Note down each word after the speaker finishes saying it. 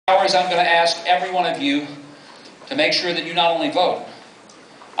hour is I'm going to ask every one of you to make sure that you not only vote,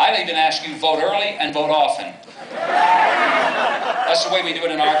 I'd even ask you vote early and vote often. That's the way we do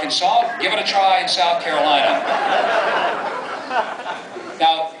it in Arkansas. Give it a try in South Carolina.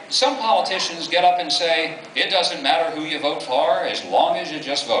 Now, some politicians get up and say, it doesn't matter who you vote for as long as you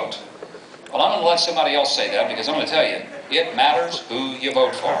just vote. Well, I'm going to let somebody else say that because I'm going to tell you, it matters who you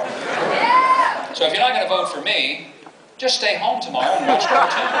vote for. So if you're not going to vote for me, just stay home tomorrow and watch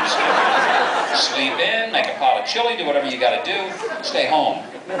cartoons. Sleep in, make a pot of chili, do whatever you got to do, stay home.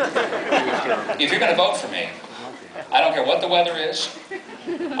 If you're going to vote for me, I don't care what the weather is,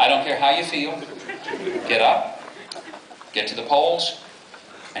 I don't care how you feel, get up, get to the polls,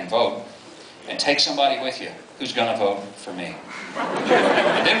 and vote. And take somebody with you who's going to vote for me.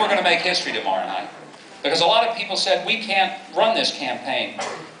 And then we're going to make history tomorrow night. Because a lot of people said, we can't run this campaign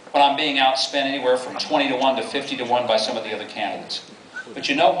when I'm being outspent anywhere from 20 to 1 to 50 to 1 by some of the other candidates. But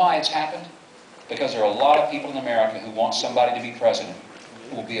you know why it's happened? Because there are a lot of people in America who want somebody to be president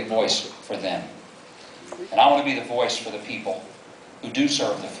who will be a voice for them. And I want to be the voice for the people who do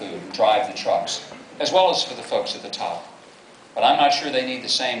serve the food and drive the trucks, as well as for the folks at the top. But I'm not sure they need the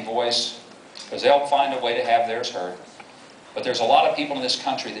same voice, because they'll find a way to have theirs heard. But there's a lot of people in this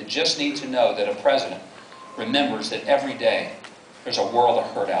country that just need to know that a president remembers that every day there's a world of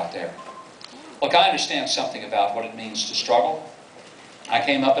hurt out there. Look, I understand something about what it means to struggle. I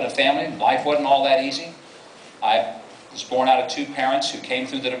came up in a family, and life wasn't all that easy. I was born out of two parents who came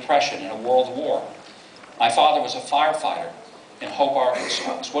through the Depression and a world war. My father was a firefighter in Hope,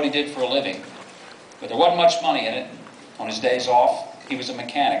 Arkansas. It's what he did for a living. But there wasn't much money in it. On his days off, he was a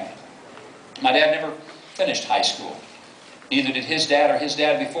mechanic. My dad never finished high school. Neither did his dad or his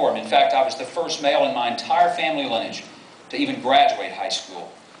dad before him. In fact, I was the first male in my entire family lineage to even graduate high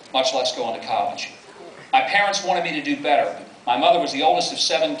school, much less go into college. My parents wanted me to do better. My mother was the oldest of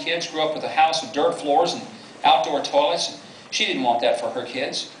 7 kids, grew up with a house with dirt floors and outdoor toilets, and she didn't want that for her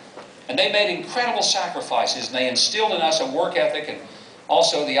kids. And they made incredible sacrifices, and they instilled in us a work ethic and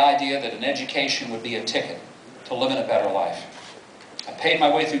also the idea that an education would be a ticket to live in a better life. I paid my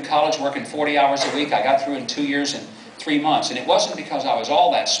way through college, working 40 hours a week. I got through in 2 years and 3 months. And it wasn't because I was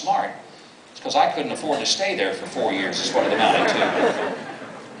all that smart. It's because I couldn't afford to stay there for 4 years, is what it amounted to.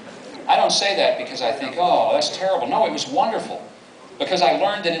 I don't say that because I think, oh, that's terrible. No, it was wonderful. Because I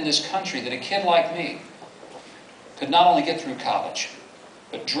learned that in this country that a kid like me could not only get through college,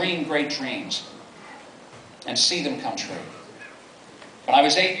 but dream great dreams and see them come true. When I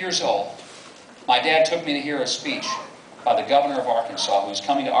was 8 years old, my dad took me to hear a speech by the governor of Arkansas, who was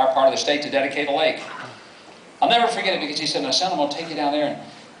coming to our part of the state to dedicate a lake. I'll never forget it because he said, "Now, son, I'm going to take you down there and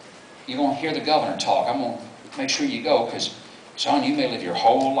you're going to hear the governor talk. I'm going to make sure you go because, son, you may live your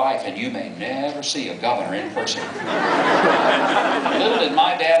whole life and you may never see a governor in person." Little did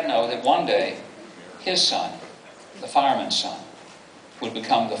my dad know that one day his son, the fireman's son, would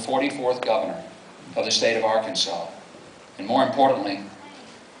become the 44th governor of the state of Arkansas. And more importantly,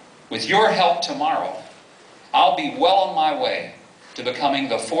 with your help tomorrow, I'll be well on my way to becoming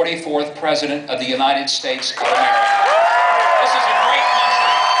the 44th President of the United States of America. This is a great country.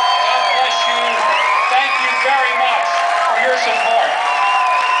 God bless you. Thank you very much for your support.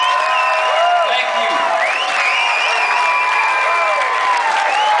 Thank you.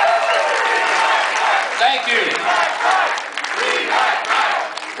 Thank you.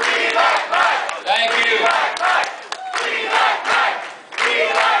 Thank you.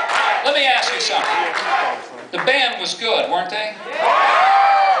 Let me ask you something. The band was good, weren't they?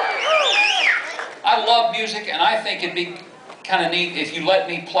 I love music, and I think it'd be kind of neat if you let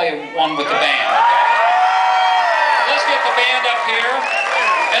me play one with the band. Okay? Let's get the band up here,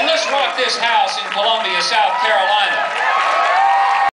 and let's rock this house in Columbia, South Carolina.